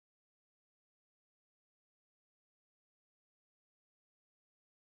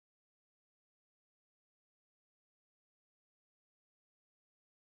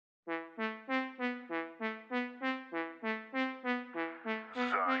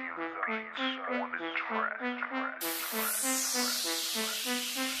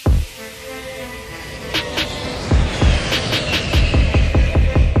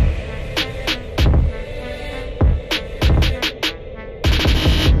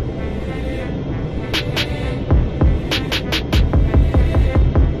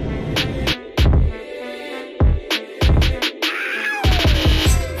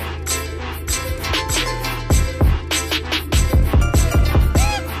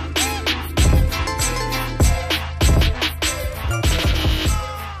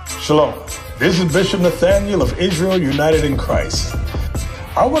Shalom. This is Bishop Nathaniel of Israel United in Christ.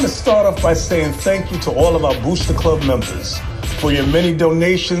 I want to start off by saying thank you to all of our Booster Club members for your many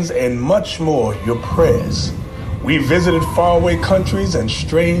donations and much more, your prayers. We visited faraway countries and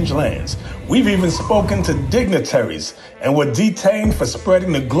strange lands. We've even spoken to dignitaries and were detained for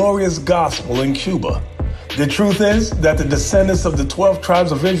spreading the glorious gospel in Cuba. The truth is that the descendants of the 12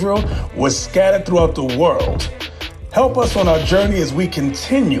 tribes of Israel were scattered throughout the world. Help us on our journey as we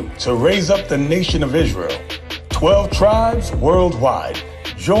continue to raise up the nation of Israel. 12 tribes worldwide.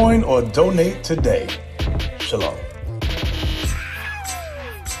 Join or donate today. Shalom.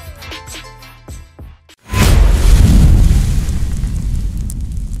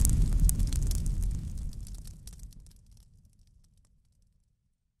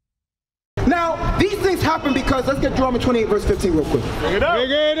 Now, these things happen because, let's get Deuteronomy 28 verse 15 real quick. Bring it up.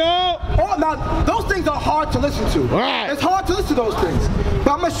 Bring it up. Oh, now, those things are hard to listen to. Right. It's hard to listen to those things.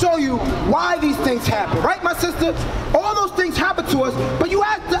 But I'm going to show you why these things happen. Right, my sister? All those things happen to us, but you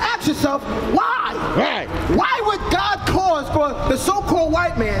have to ask yourself, why? Right. Why would God cause for the so-called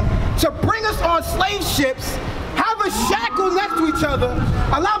white man to bring us on slave ships, have us shackled next to each other?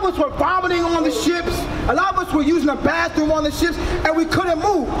 A lot of us were vomiting on the ships. A lot of us were using the bathroom on the ships, and we couldn't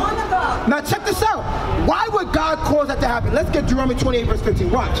move. Now check this out. Why would God cause that to happen? Let's get Deuteronomy 28 verse 15.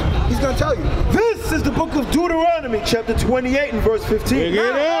 Watch. He's going to tell you. This is the book of Deuteronomy, chapter 28 and verse 15.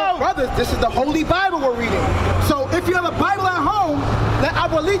 Now, brothers, this is the Holy Bible we're reading. So if you have a Bible at home, let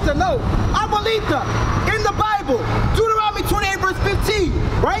Abuelita know. Abuelita, in the Bible, Deuteronomy 28 verse 15.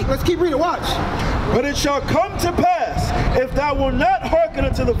 Right? Let's keep reading. Watch. But it shall come to pass, if thou wilt not hearken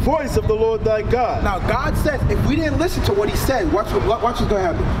unto the voice of the Lord thy God. Now God says, if we didn't listen to what he said, watch what's going to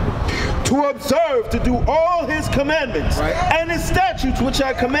happen. To observe, to do all his commandments, right, and his statutes which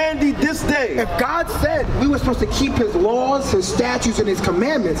I command thee this day. If God said we were supposed to keep his laws, his statutes, and his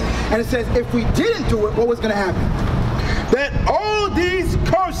commandments, and it says if we didn't do it, what was going to happen? That all these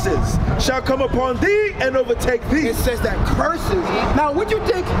curses shall come upon thee and overtake thee. It says that curses. Now, would you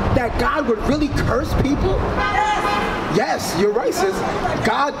think that God would really curse people? Yes, you're right, sis.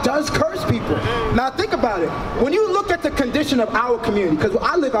 God does curse people. Now, think about it. When you look at the condition of our community, because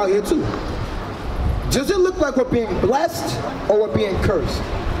I live out here too, does it look like we're being blessed or we're being cursed?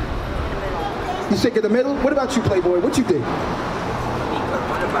 You think in the middle? What about you, Playboy? What you think?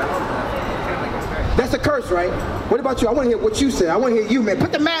 That's a curse, right? What about you? I want to hear what you say. I want to hear you, man.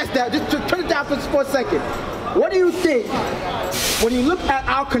 Put the mask down. Just turn it down for a second. What do you think when you look at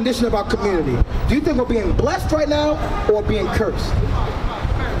our condition of our community? Do you think we're being blessed right now or being cursed?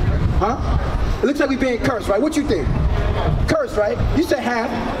 Huh? It looks like we're being cursed, right? What you think? Cursed, right? You said half,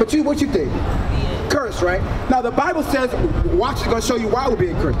 but what you think? Cursed, right? Now the Bible says, watch, it's going to show you why we're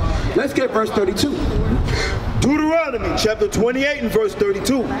being cursed. Let's get verse 32. Deuteronomy chapter 28 and verse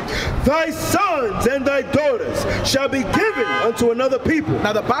 32. Thy sons and thy daughters shall be given unto another people.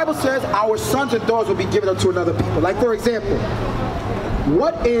 Now the Bible says our sons and daughters will be given unto another people. Like for example,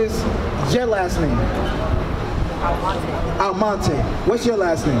 what is your last name? Almonte. What's your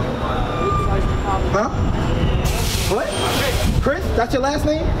last name? Huh? What? Chris? That's your last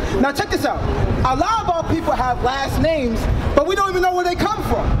name? Now check this out. A lot of our people have last names, but we don't even know where they come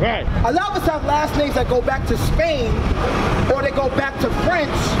from. Right. A lot of us have last names that go back to Spain, or they go back to the French,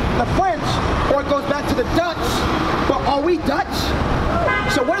 or it goes back to the Dutch. But are we Dutch?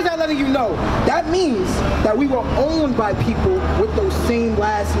 So what is that letting you know? That means that we were owned by people with those same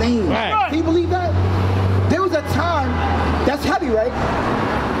last names. Right. Can you believe that? There was a time, that's heavy, right?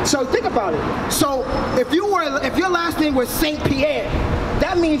 So think about it. So if your last name was Saint Pierre,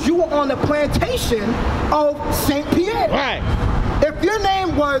 that means you were on the plantation of Saint Pierre. Right. If your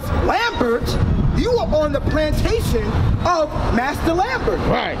name was Lambert, you were on the plantation of Master Lambert.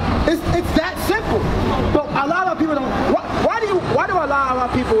 Right. It's that simple. But a lot of people don't. Why do a lot of our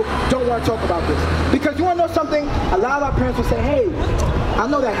people don't want to talk about this? Because you want to know something? A lot of our parents will say, "Hey, I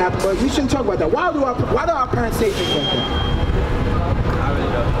know that happened, but we shouldn't talk about that." Why do our parents say things like that?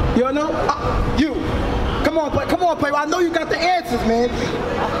 You don't know? You. Come on, play. I know you got the answers, man.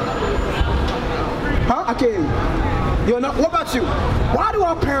 Huh? I can't hear you. You don't know? What about you? Why do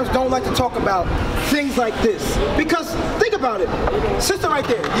our parents don't like to talk about things like this? Because think about it. Sister right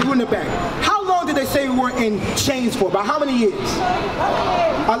there, you in the back. How long did they say we were in chains for? About how many years?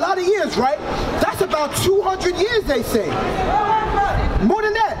 A lot of years, right? That's about 200 years, they say. More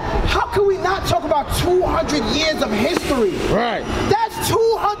than that. How can we not talk about 200 years of history? Right. That's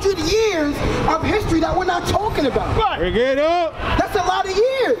 200 years of history that we're not talking about. Right. Bring it up. That's a lot of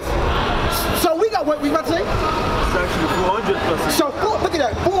years. So we got, what we about to say? It's actually 400 plus years. So look at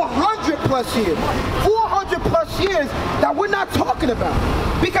that, 400 plus years. 400 plus years that we're not talking about.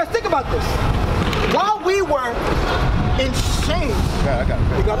 Because think about this. While we were in chains,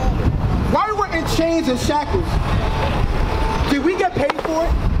 while we were in chains and shackles, did we get paid for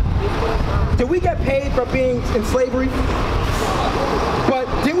it? Did we get paid for being in slavery? But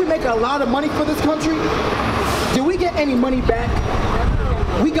did we make a lot of money for this country? Did we get any money back?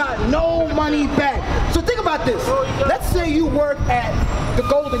 We got no money back. So think about this. Let's say you work at the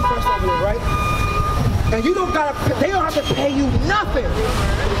Golden Crest over there, right? And you don't gotta, they don't have to pay you nothing.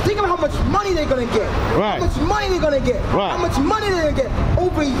 Think about how much money they're gonna get. Right. How much money they're gonna get. Right. How much money they're gonna get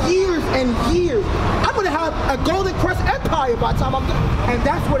over years and years. I'm gonna have a Golden Crest empire by the time I'm done. And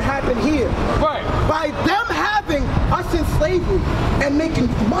that's what happened here. Right. By them having us in slavery and making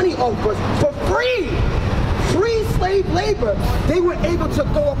money off us for free slave labor, they were able to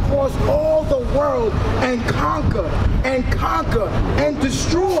go across all the world and conquer and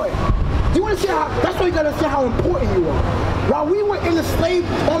destroy. Do you understand how, that's why you gotta understand how important you are. While we were in on the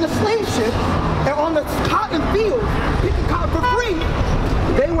slave ship and on the cotton field, picking cotton for free,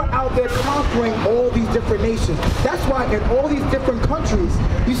 they were out there conquering all these different nations. That's why in all these different countries,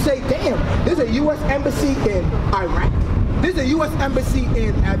 you say, damn, there's a U.S. embassy in Iraq. There's a U.S. embassy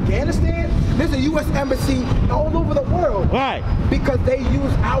in Afghanistan. There's a U.S. embassy all over the world. Right. Because they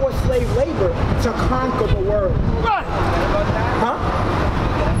use our slave labor to conquer the world. Right. Huh?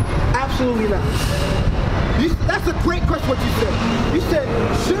 Absolutely not. That's a great question what you said. You said,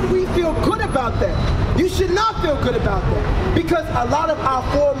 should we feel good about that? You should not feel good about that. Because a lot of our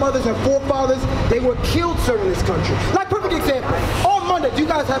foremothers and forefathers, they were killed serving this country. Like, perfect example. On Monday, do you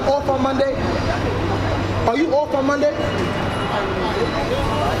guys have off on Monday? Are you off on Monday?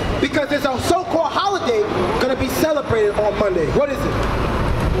 Because there's a so-called holiday going to be celebrated on Monday. What is it?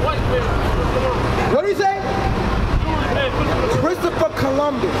 What do you say? Christopher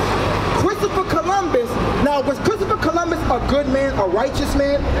Columbus. Christopher Columbus. Now, was Christopher Columbus a good man, a righteous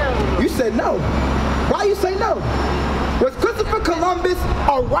man? You said no. Why you say no? Was Christopher Columbus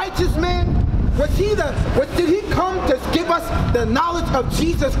a righteous man? Did he come to give us the knowledge of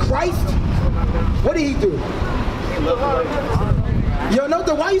Jesus Christ? What did he do? You don't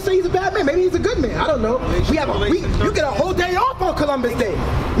know, why you say he's a bad man? Maybe he's a good man. I don't know. You get a whole day off on Columbus Day.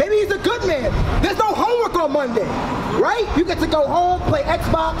 Maybe he's a good man. There's no homework on Monday, right? You get to go home, play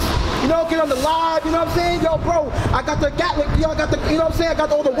Xbox, get on the live, you know what I'm saying? Yo, bro, I got the Gatling, I got the, you know what I'm saying? I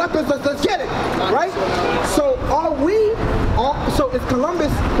got all the weapons, let's get it, right? So so is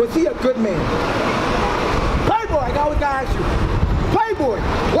Columbus, was he a good man? Playboy, I always gotta ask you. Playboy,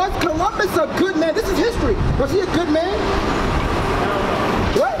 was Columbus a good man? This is history. Was he a good man?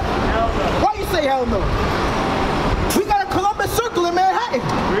 What? Why you say hell no? We got a Columbus Circle in Manhattan.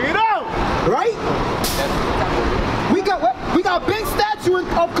 Bring it out. Right? We got a big statue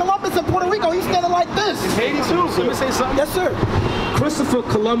of Columbus in Puerto Rico. He's standing like this. It's Haiti too. Let me say something. Yes, sir. Christopher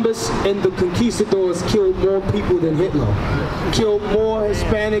Columbus and the conquistadors killed more people than Hitler. Killed more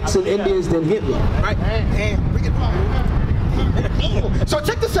Hispanics and Indians than Hitler. Right? Damn. So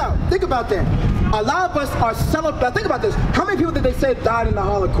check this out. Think about that. A lot of us are celebrating. Think about this. How many people did they say died in the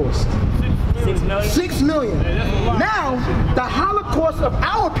Holocaust? 6 million. 6 million. Now, the Holocaust of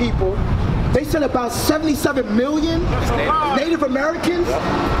our people, they said about 77 million Native Americans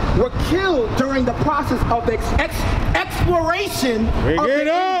were killed during the process of exploration. Bring it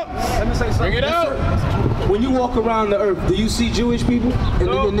up. Let me say something. Bring it up. When you walk around the earth, do you see Jewish people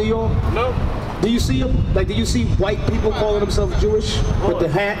in New York? No. Do you see them? Like, do you see white people calling themselves Jewish with the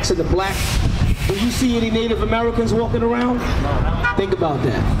hats and the black? Do you see any Native Americans walking around? Think about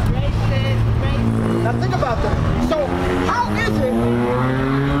that. Now think about that. So how is it,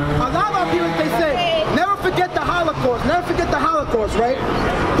 a lot of you, they say, never forget the Holocaust, right?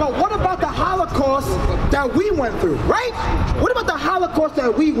 But what about the Holocaust that we went through, right? What about the Holocaust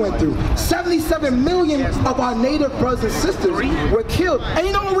that we went through? 77 million of our Native brothers and sisters were killed. And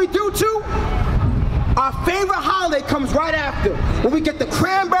you know what we do too? Our favorite holiday comes right after. When we get the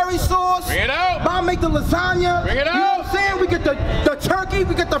cranberry sauce, Bring it out. Mom make the lasagna. Bring it out. You know what I'm saying? We get the turkey.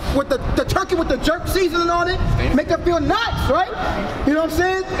 We get the turkey with the jerk seasoning on it. Make it feel nice, right? You know what I'm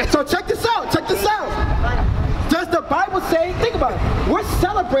saying? So check this out. Check this out. Does the Bible say? Think about it. We're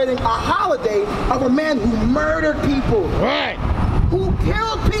celebrating a holiday of a man who murdered people. Right. Who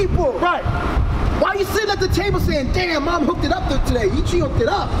killed people. Right. Why are you sitting at the table saying, damn, mom hooked it up today? She hooked it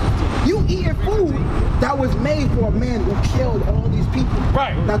up. You eating food that was made for a man who killed all these people.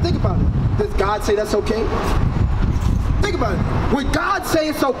 Right. Now think about it. Does God say that's okay? Think about it. Would God say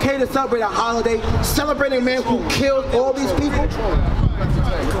it's okay to celebrate a holiday celebrating a man who killed all these people?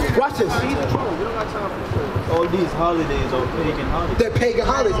 Watch this. All these holidays are pagan holidays. They're pagan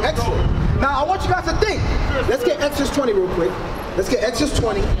holidays. Excellent. Now I want you guys to think. Let's get Exodus 20 real quick. Let's get Exodus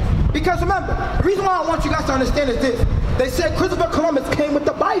 20. Because remember, the reason why I want you guys to understand is this. They said Christopher Columbus came with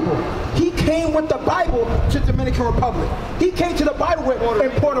the Bible. He came with the Bible to the Dominican Republic. He came to the Bible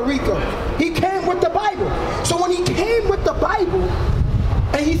in Puerto Rico. He came with the Bible. So when he came with the Bible,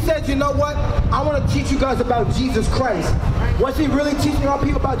 and he said, you know what? I want to teach you guys about Jesus Christ. Was he really teaching our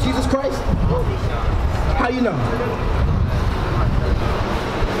people about Jesus Christ? How you know?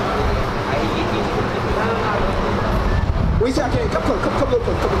 What you say? I can't. Come on.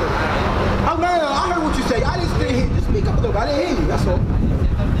 Oh, no, I heard what you say. I just didn't hear you. Just speak up a little bit. I didn't hear you. That's all.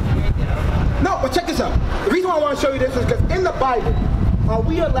 No, but check this out. The reason why I want to show you this is because in the Bible, are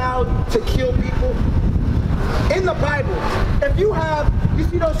we allowed to kill people? In the Bible, if you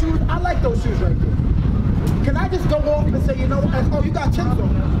see those shoes? I like those shoes right there. Can I just go off and say, you know what? Oh, you got Timbs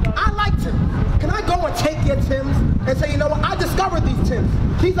on. I like Timbs. Can I go and take your Timbs and say, you know what? I discovered these Timbs.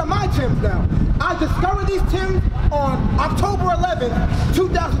 These are my Timbs now. I discovered these Timbs on October 11th,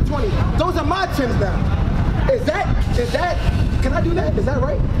 2020. Those are my Timbs now. Is that, can I do that? Is that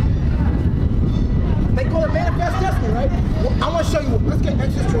right? They call it manifest destiny, right? Well, I want to show you, let's get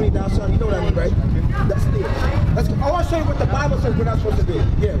Exodus 20 down, son. You know what I mean, right? That's it. I want to show you what the Bible says we're not supposed to do.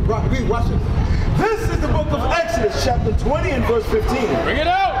 Yeah, read, watch it. This is the book of Exodus, chapter 20 and verse 15. Bring it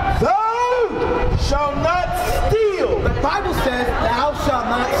out. Thou shalt not steal. The Bible says, thou shalt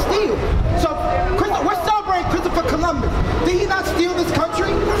not steal. So, we're celebrating Christopher Columbus. Did he not steal this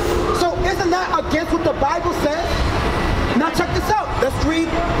country? So, isn't that against what the Bible says? Now, check this out. Let's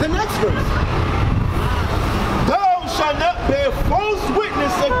read the next verse. Thou shalt not bear false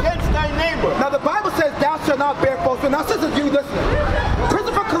witness against thy neighbor. Now, the Bible says, thou shalt not bear false witness. Now, sisters, you listen.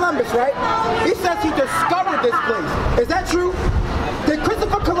 Christopher Columbus, right? He says he discovered this place. Is that true? Did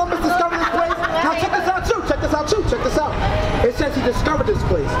Christopher Columbus discover this place? Now check this out too, check this out. It says he discovered this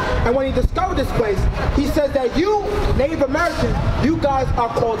place. And when he discovered this place, he says that you, Native Americans, you guys are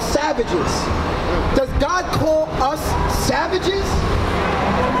called savages. Does God call us savages?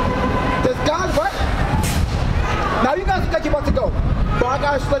 Does God what? Now you guys think you're about to go. But I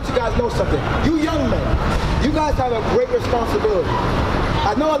gotta let you guys know something. You young men, you guys have a great responsibility.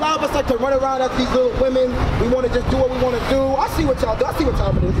 I know a lot of us like to run around after these little women. We want to just do what we want to do. I see what y'all do. I see what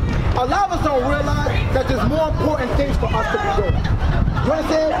time it is. A lot of us don't realize that there's more important things for us to be doing. You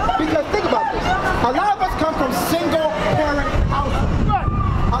understand? Because think about this. A lot of us come from single-parent households.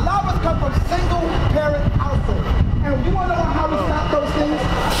 A lot of us come from single-parent households. And you want to know how we stop those things?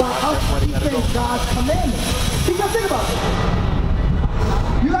 By us keeping God's commandments. Because think about this.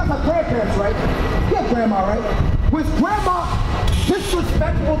 You guys have grandparents, right? You have grandma, right? Was grandma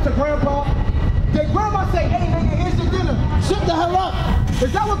disrespectful to grandpa? Did grandma say, hey nigga, here's your dinner, shut the hell up?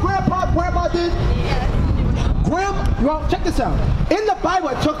 Is that what grandma did? Well, check this out. In the Bible,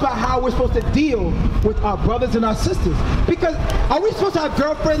 it talks about how we're supposed to deal with our brothers and our sisters. Because are we supposed to have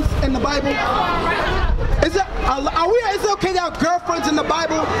girlfriends in the Bible? Is it okay to have girlfriends in the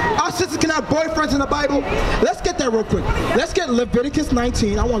Bible? Our sisters can have boyfriends in the Bible? Let's get that real quick. Let's get Leviticus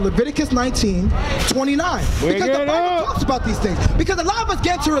 19. I want Leviticus 19:29. Because the Bible talks about these things. Because a lot of us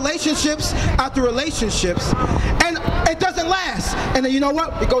get into relationships after relationships, and it doesn't last. And then you know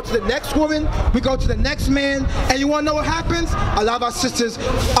what? We go to the next woman, we go to the next man, and you want to know what happens? A lot of our sisters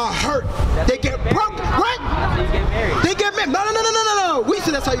are hurt. They get broke, right? They get married. No. We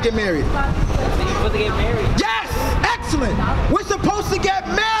said that's how you get married. Supposed to get married. Yes! Excellent! We're supposed to get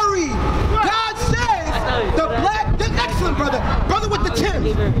married! God says the black, excellent brother. Brother with the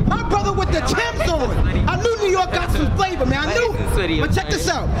Timbs. My brother with the Timbs on. I knew New York got some flavor, man. I knew it. But check this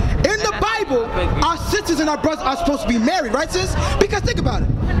out. In the Bible, our sisters and our brothers are supposed to be married, right sis? Because think about it.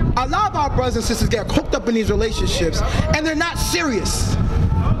 A lot of our brothers and sisters get hooked up in these relationships and they're not serious.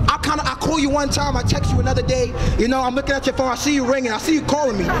 I call you one time, I text you another day, you know, I'm looking at your phone, I see you ringing, I see you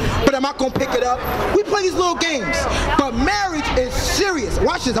calling me, but I'm not gonna pick it up. We play these little games, but marriage is serious.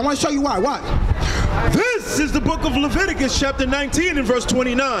 Watch this, I wanna show you why, watch. This is the book of Leviticus, chapter 19 and verse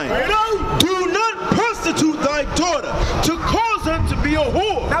 29. Do not prostitute thy daughter to cause her to be a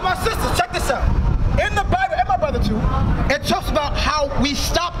whore. Now my sisters, check this out. In the Bible, and my brother, brother too. It talks about how we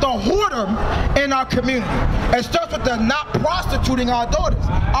stop the whoredom in our community. It starts with the not prostituting our daughters,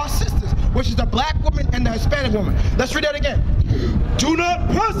 our sisters, which is the black woman and the Hispanic woman. Let's read that again. Do not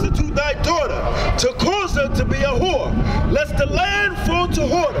prostitute thy daughter to cause her to be a whore, lest the land fall to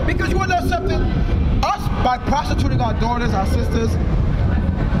whoredom. Because you want to know something? Us, by prostituting our daughters, our sisters,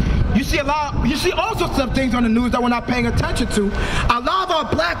 you see all sorts of things on the news that we're not paying attention to. A lot of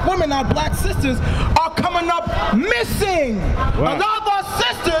our black women, our black sisters, are coming up missing. Right. A lot of our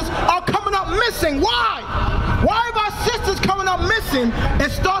sisters are coming up missing. Why? Why are our sisters coming up missing?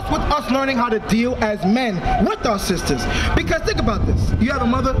 It starts with us learning how to deal as men with our sisters. Because think about this. You have a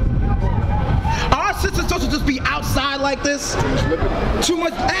mother? Our sisters supposed to just be outside like this? Too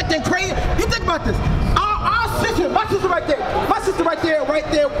much acting crazy? You think about this. Our sister, my sister right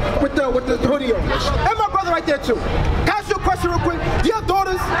there with the hoodie on. And my brother right there too. Can I ask you a question real quick? Do you have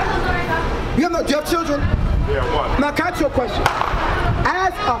daughters? Do you have children? Yeah, one. Now can I ask you a question?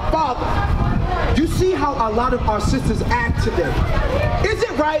 As a father, you see how a lot of our sisters act today. Is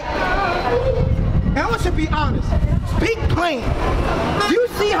it right? And I want you to be honest. Speak plain. Do you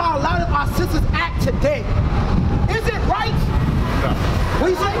see how a lot of our sisters act today? Is it right? No. What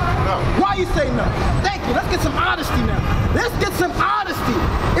do you say? No. Why you say no? Thank you. Let's get some honesty now. Let's get some honesty.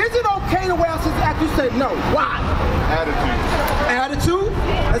 Is it okay the way our sisters act? You say no. Why? Attitude. Attitude?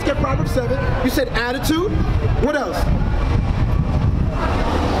 Let's get Proverbs 7. You said attitude. What else?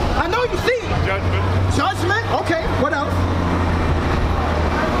 I know you see. Judgment. Judgment? Okay. What else?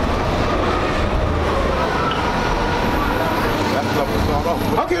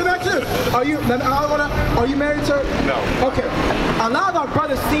 Okay, that's it. Are you married to her? No. Okay. A lot of our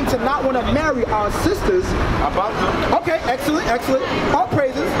brothers seem to not want to marry our sisters. About them. Okay, excellent, excellent. All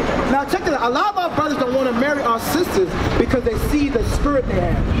praises. Now check this out. A lot of our brothers don't want to marry our sisters because they see the spirit they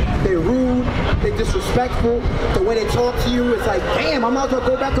have. They're rude, they're disrespectful, the way they talk to you, it's like, damn, I might as well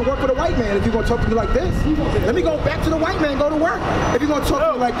go back and work for the white man if you're going to talk to me like this. Let me go back to the white man and go to work. If you're going to talk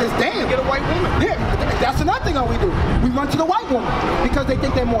to me like this, damn. Get a white woman. Yeah, that's another thing that we do. We run to the white woman because they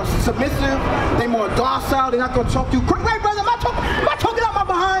think they're more submissive, they're more docile, they're not going to talk to you. Right, brother, am I talking out my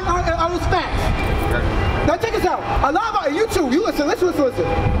behind on this facts? Now check this out. A lot of our, you too, you listen. Let's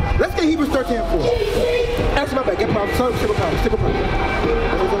get Hebrews 13:4. Answer my back. Get Proverbs. Stick with Proverbs.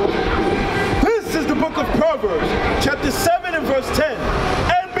 This is the book of Proverbs, chapter 7 and verse 10.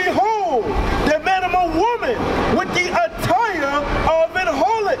 And behold, the man of a woman with the attire of an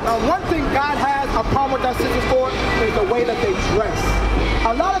harlot. Now one thing God has a problem with our sisters for is the way that they dress.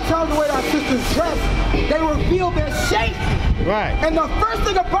 A lot of times the way our sisters dress, they reveal their shape. Right. And the first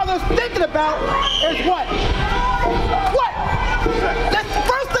thing a brother's thinking about is what? What? The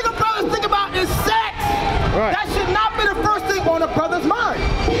first thing a brother's thinking about is sex. Right. That should not be the first thing on a brother's mind.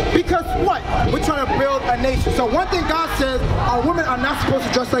 Because what? We're trying to build a nation. So one thing God says, our women are not supposed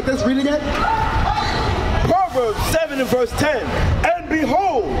to dress like this. Read it again. Proverbs 7 and verse 10. And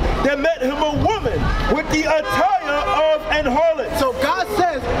behold, there met him a woman with the attire of an harlot. So God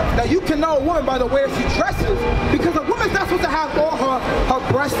says that you can know a woman by the way that she dresses, because a woman's not supposed to have all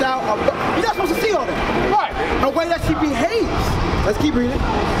her breasts out. You're not supposed to see all that. Right. The way that she behaves. Let's keep reading.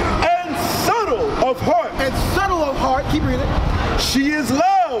 And subtle of heart. And subtle of heart. Keep reading. She is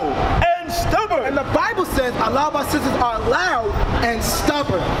loud and stubborn. And the Bible says a lot of our sisters are loud and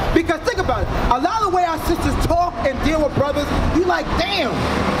stubborn. Because think about it. A lot of the way our sisters talk and deal with brothers, you like, damn,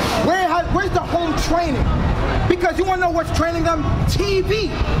 where's the home training? Because you want to know what's training them? TV.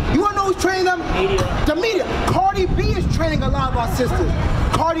 You want to know who's training them? Media. The media. Cardi B is training a lot of our sisters.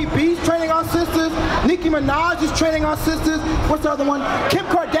 Cardi B is training our sisters. Nicki Minaj is training our sisters. What's the other one? Kim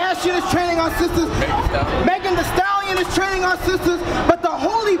Kardashian is training our sisters. Megan Thee Stallion is training our sisters. But the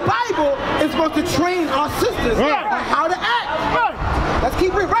Holy Bible is supposed to train our sisters on how to act. Right. Let's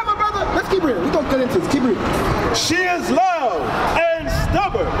keep reading. Right, my brother? Let's keep reading. We're going to get into this. Keep reading. She is loud and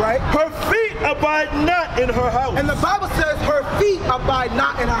stubborn. Right. Her feet abide not in her house. And the Bible says her feet abide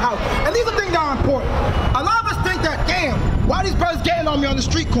not in her house. And these are things that are important. A lot of us think that, damn, why are these brothers getting on me on the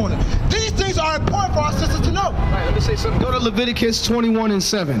street corner? These things are important for our sisters to know. Right, let me say something. Go to Leviticus 21 and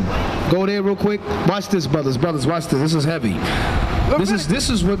 7. Go there real quick. Watch this, brothers. Brothers, watch this. This is heavy. This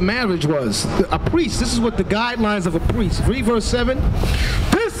is what marriage was. A priest. This is what the guidelines of a priest. Read verse 7.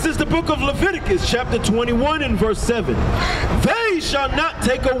 This is the book of Leviticus, chapter 21 and verse 7. They shall not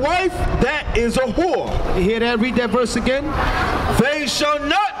take a wife that is a whore. You hear that? Read that verse again. They shall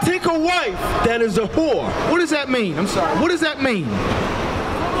not take a wife that is a whore. What does that mean? I'm sorry. What does that mean?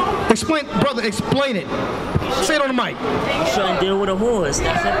 Explain, brother, explain it. Say it on the mic. You shouldn't deal with a whore. It's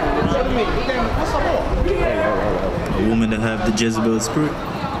that simple. What's a whore? A woman that have the Jezebel spirit.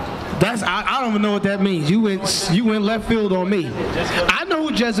 I don't even know what that means. You went left field on me. I know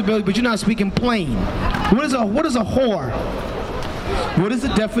who Jezebel is, but you're not speaking plain. What is a whore? What is the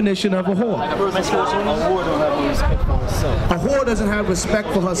definition of a whore? A whore don't have no respect for herself. A whore doesn't have respect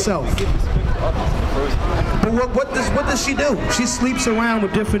for herself. But what does she do? She sleeps around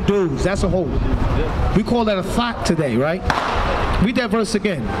with different dudes. That's a whore. We call that a thought today, right? Read that verse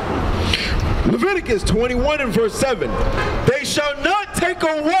again. Leviticus 21 and verse 7. They shall not take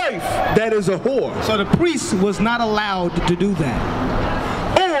a wife that is a whore. So the priest was not allowed to do that.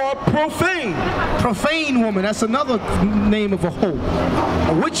 Or profane. Profane woman, that's another name of a whore.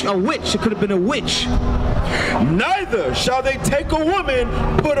 A witch, it could have been a witch. Neither shall they take a woman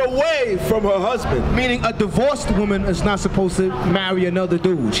put away from her husband. Meaning a divorced woman is not supposed to marry another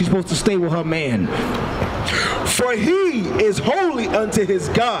dude. She's supposed to stay with her man. For he is holy unto his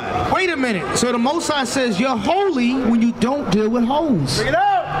God. Wait a minute. So the Most High says you're holy when you don't deal with hoes. Bring it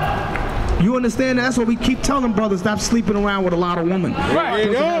out. You understand? That's why we keep telling brothers stop sleeping around with a lot of women. Right.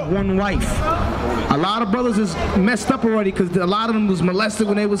 Doesn't have one wife. A lot of brothers is messed up already because a lot of them was molested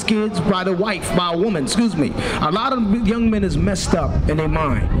when they was kids by the wife, by a woman, excuse me. A lot of young men is messed up in their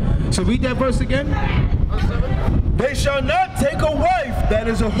mind. So read that verse again. They shall not take a wife that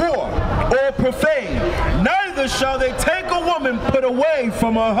is a whore or profane. Neither shall they take a woman put away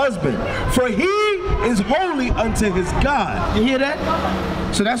from her husband. For he is holy unto his God. You hear that?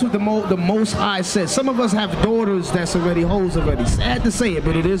 So that's what the Most High says. Some of us have daughters that's already hoes already. Sad to say it,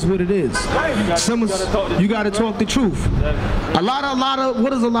 but it is what it is. You got to talk the truth.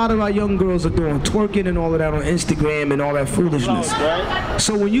 What is a lot of our young girls are doing? Twerking and all of that on Instagram and all that foolishness.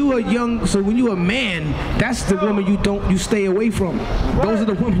 So when you a man, that's the woman you stay away from. Those are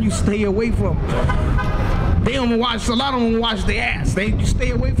the women you stay away from. They don't watch. A lot of them watch their ass. You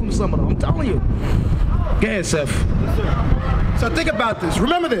stay away from some of them. I'm telling you. Go ahead, Seth. So think about this.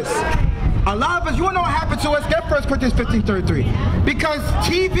 Remember this. A lot of us, you want to know what happened to us? Get 1 Corinthians 15:33. Because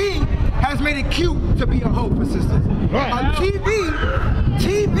TV has made it cute to be a hoe for sisters. Right. On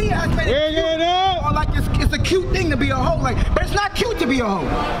TV has made it cute. Or like it's a cute thing to be a hoe. But it's not cute to be a hoe.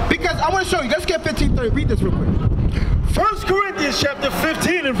 Because I want to show you. Let's get 15:30. Read this real quick. 1 Corinthians chapter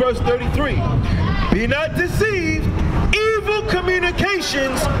 15 and verse 33. Be not deceived. Evil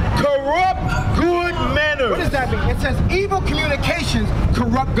communications corrupt good manners. What does that mean? It says evil communications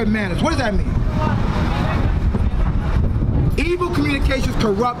corrupt good manners. What does that mean? Evil communications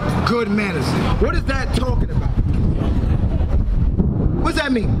corrupt good manners. What is that talking about? What does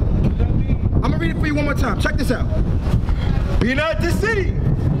that mean? I'm going to read it for you one more time. Check this out. Be not deceived.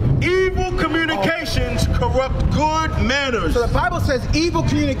 Evil communications corrupt good manners. So the Bible says evil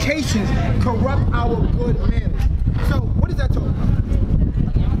communications corrupt our good manners. So what is that talking about?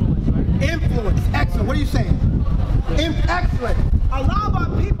 Influence. Excellent. What are you saying? Excellent. A lot of our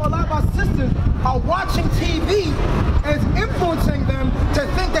people, a lot of our sisters are watching TV and it's influencing them to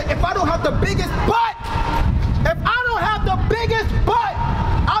think that if I don't have the biggest butt,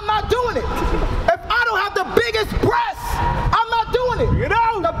 I'm not doing it. If I don't have the biggest breasts, I'm not doing it. You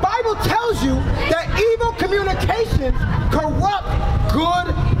know? The Bible tells you that evil communications corrupt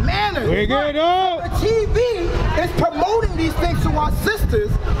good manners. The TV is promoting these things to our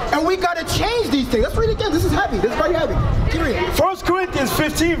sisters, and we got to change these things. Let's read it again. This is heavy. This is very heavy. Keep reading. 1 Corinthians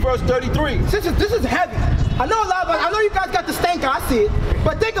 15 verse 33. This is heavy. I know a lot of us, I know you guys got the stank, I see it,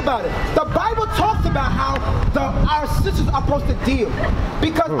 but think about it. The Bible talks about how our sisters are supposed to deal.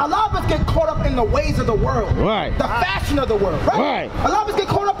 Because a lot of us get caught up in the ways of the world. Right. The fashion of the world, right? A lot of us get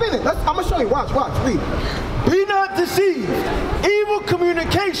caught up in it. I'm going to show you. Watch, read. Be not deceived. Evil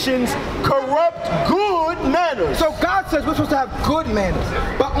communications corrupt good manners. So God says we're supposed to have good manners.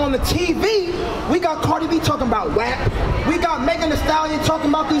 But on the TV, we got Cardi B talking about WAP. We got Megan Thee Stallion talking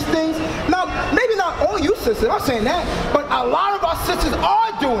about these things. Now, maybe not all you sisters, I'm not saying that, but a lot of our sisters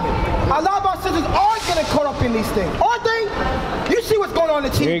are doing it. A lot of our sisters are getting caught up in these things. Aren't they? You see what's going on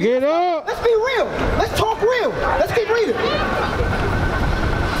in the TV. Let's be real. Let's talk real. Let's keep reading.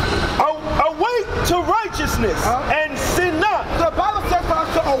 Awake to righteousness and sin not. The Bible says for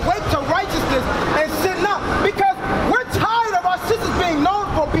us to awake to righteousness and sin not. Because we're tired of our sisters being known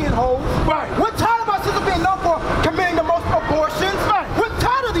for being hoes. Right. We're tired of our sisters being known for committing the most abortions. Right. We're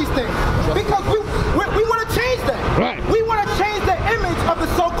tired of these things. Because we want to change that. Right. We want to change the image of the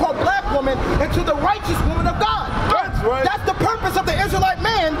so-called black woman into the righteous woman of God. That's right. That's the purpose of the Israelite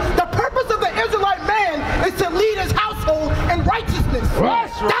man. The purpose of the Israelite man is to lead his household in righteousness. Right.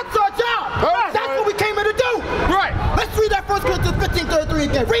 That's our job. That's what we came here to do. Right. Let's read that 1 Corinthians 15:33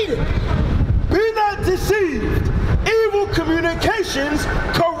 again. Read it. Be not deceived.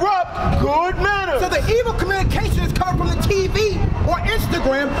 corrupt good manners. So the evil communication is coming from the TV or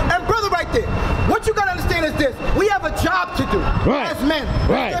Instagram. And brother right there, what you gotta understand is this. We have a job to do as men.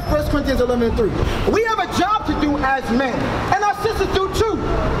 Right. 1 Corinthians 11:3. We have a job to do as men. And our sisters do too.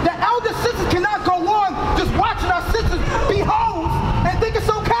 The elder sisters cannot go on just watching our sisters be hoes and think it's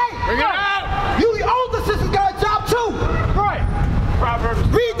okay. Bring it out. You the older sisters got a job too. Right. Proverbs.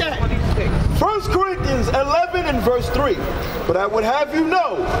 Read that. 1 Corinthians 11 and verse 3. But I would have you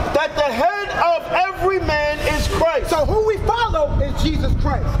know that the head of every man is Christ. So who we follow is Jesus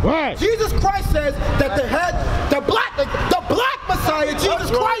Christ. Right. Jesus Christ says that the head, the black Messiah, Jesus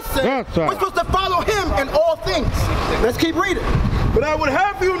Christ said, That's right. we're supposed to follow him in all things. Let's keep reading. But I would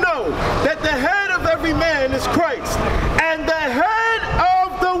have you know that the head of every man is Christ, and the head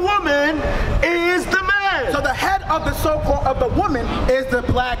of the woman is the man. So the head of the so-called of the woman is the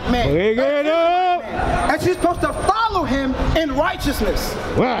black man. Bring it up. And she's supposed to follow him in righteousness.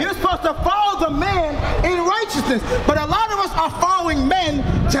 Right. You're supposed to follow the man in righteousness. But a lot of us are following men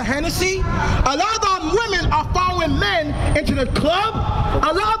to Hennessy. A lot of our women are following men into the club.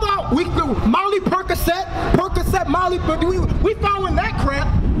 A lot of our Molly Percocet, Molly, we following that crap.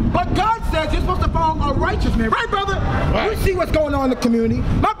 But God says you're supposed to follow a righteous man. Right, brother? Right. You see what's going on in the community.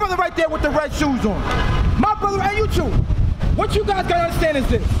 My brother right there with the red shoes on. My brother, and you too. What you guys gotta understand is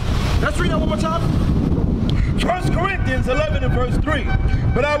this. Let's read that one more time. 1 Corinthians 11 and verse 3.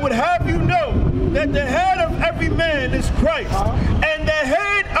 But I would have you know that the head of every man is Christ, and the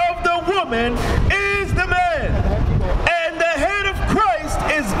head of the woman is the man, and the head of Christ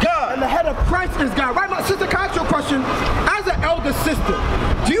is God. And the head of Christ is God. Right, my sister, can I ask you a question? As an elder sister,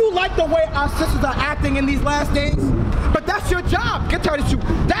 do you like the way our sisters are acting in these last days? But that's your job. Get tired of you.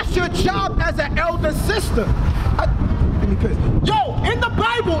 That's your job as an elder sister. Yo, in the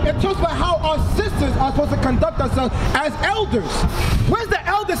Bible, it talks about how our sisters are supposed to conduct themselves as elders. Where's the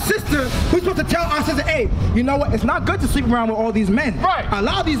elder sister who's supposed to tell our sister, hey, you know what? It's not good to sleep around with all these men. Right. A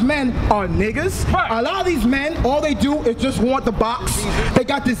lot of these men are niggas. Right. A lot of these men, all they do is just want the box. They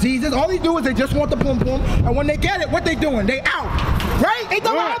got diseases. All they do is they just want the boom boom. And when they get it, what they doing? They out. Right? Ain't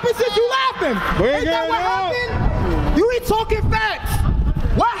that what happened since you laughing? Ain't that what happened? You ain't talking facts.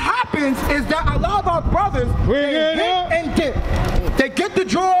 What happens is that a lot of our brothers, they hit and dip. They get the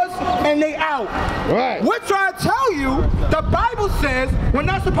drawers and they out. Right. We're trying to tell you, the Bible says we're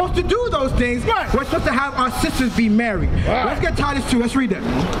not supposed to do those things. Right. We're supposed to have our sisters be married. Right. Let's get Titus 2. Let's read that.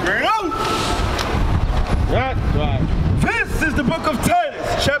 That's right. This is the book of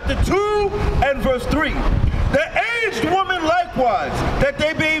Titus, chapter 2 and verse 3. The aged woman likewise, that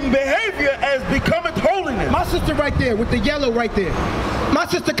they be in behavior as becometh holiness. My sister right there with the yellow right there. My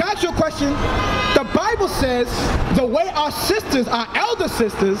sister, can I ask you a question? The Bible says the way our sisters, our elder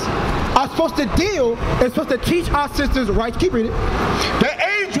sisters, are supposed to deal is supposed to teach our sisters right. Keep reading. The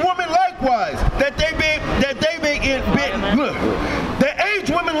aged woman likewise, that they be the aged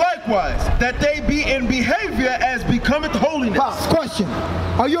women likewise, that they be in behavior as becometh holiness. Pops, question.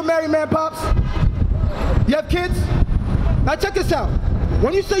 Are you a married man, Pops? You have kids? Now check this out.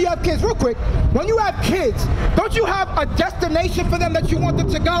 When you say you have kids, real quick, when you have kids, don't you have a destination for them that you want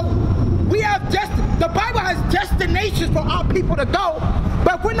them to go? We have the Bible has destinations for our people to go,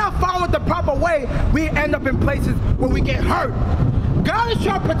 but if we're not following the proper way, we end up in places where we get hurt. God is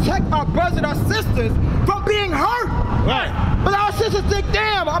trying to protect our brothers and our sisters from being hurt. Right. But our sisters think,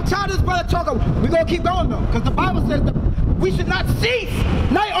 damn, I'm tired of this brother talking. We're going to keep going though, because the Bible says that we should not cease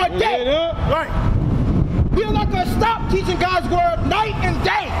night or day. Right. We are not going to stop teaching God's word night and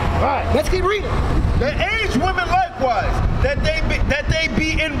day. Right. Let's keep reading. The aged women likewise, that they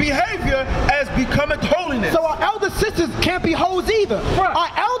be in behavior as becometh holiness. So our elder sisters can't be hoes either. Right. Our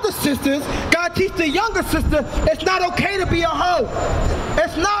elder sisters gotta teach the younger sister it's not okay to be a hoe.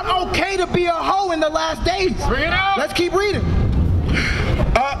 It's not okay to be a hoe in the last days. Bring it out. Let's keep reading.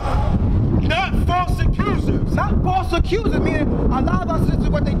 Not false accusers. Not false accusers, meaning a lot of our sisters,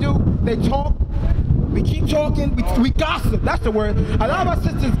 what they do, they talk. We keep talking, we gossip, that's the word. A lot of our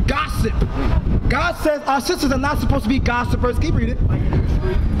sisters gossip. God says our sisters are not supposed to be gossipers. Keep reading.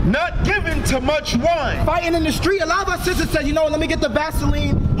 Not given to much wine. Fighting in the street. A lot of our sisters say, you know, let me get the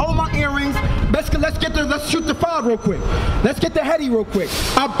Vaseline, hold my earrings, let's shoot the fog real quick. Let's get the heady real quick.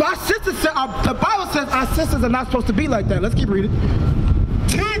 Our sisters say, the Bible says our sisters are not supposed to be like that. Let's keep reading.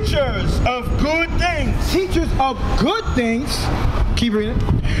 Teachers of good things. Teachers of good things. Keep reading.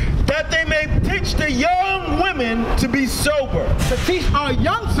 That they may teach the young women to be sober. To teach our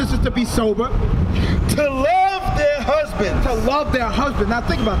young sisters to be sober. To love their husbands. To love their husbands. Now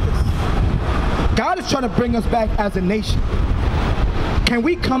think about this. God is trying to bring us back as a nation. can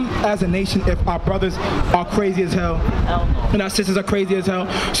we come as a nation if our brothers are crazy as hell? Hell no. And our sisters are crazy as hell?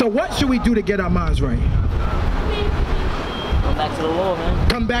 So what should we do to get our minds right? Come back to the law, man.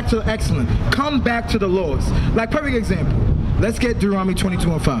 Come back to excellent. Come back to the laws. Like, perfect example. Let's get Deuteronomy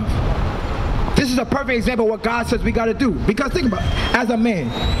 22:5. This is a perfect example of what God says we got to do. Because think about it. As a man,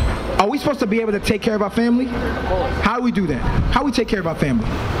 are we supposed to be able to take care of our family? How do we do that? How do we take care of our family?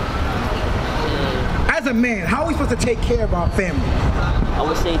 As a man, how are we supposed to take care of our family? I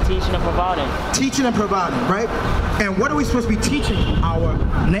would say teaching and providing. Teaching and providing, right? And what are we supposed to be teaching our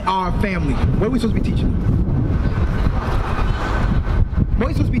family? What are we supposed to be teaching them? What are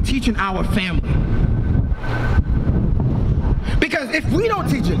we supposed to be teaching our family? Because if we don't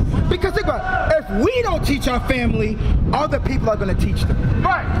teach it, because think about it, if we don't teach our family, other people are going to teach them.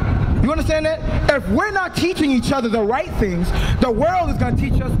 Right. You understand that? If we're not teaching each other the right things, the world is going to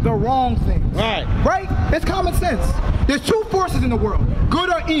teach us the wrong things. Right. Right? It's common sense. There's two forces in the world, good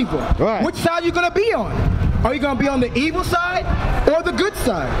or evil. Right. Which side are you going to be on? Are you going to be on the evil side or the good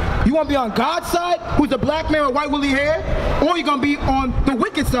side? You want to be on God's side, who's a black man with white woolly hair? Or you're going to be on the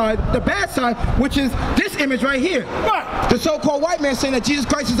wicked side, the bad side, which is this image right here. Right. The so-called white man saying that Jesus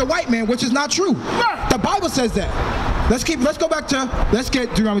Christ is a white man, which is not true. Right. The Bible says that. Let's get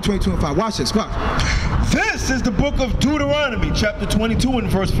Deuteronomy 22:5. Watch this. Watch. This is the book of Deuteronomy, chapter 22 and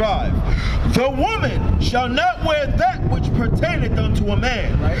verse 5. The woman shall not wear that which pertaineth unto a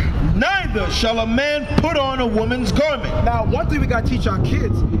man, right? Neither shall a man put on a woman's garment. Now, one thing we gotta teach our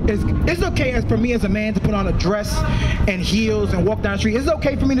kids is, it's okay for me as a man to put on a dress and heels and walk down the street. Is it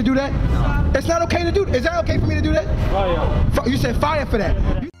okay for me to do that? It's not okay to do that. Is that okay for me to do that? Fire. You said fire for that.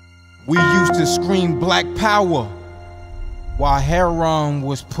 We used to scream black power while heroin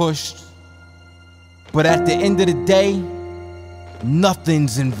was pushed. But at the end of the day,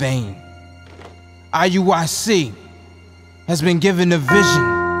 nothing's in vain. Iuic has been given a vision.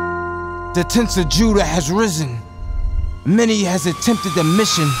 The tents of Judah has risen. Many has attempted the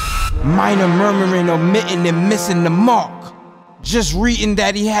mission. Minor murmuring, omitting, and missing the mark. Just reading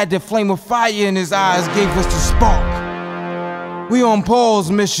that he had the flame of fire in his eyes gave us the spark. We on Paul's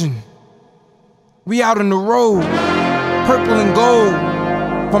mission. We out on the road, purple and gold.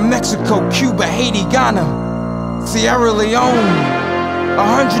 From Mexico, Cuba, Haiti, Ghana, Sierra Leone.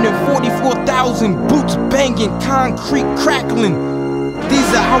 144,000 boots banging, concrete crackling.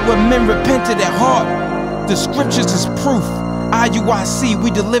 These are our men repented at heart. The scriptures is proof. Iuic,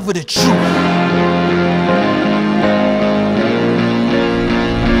 we deliver the truth.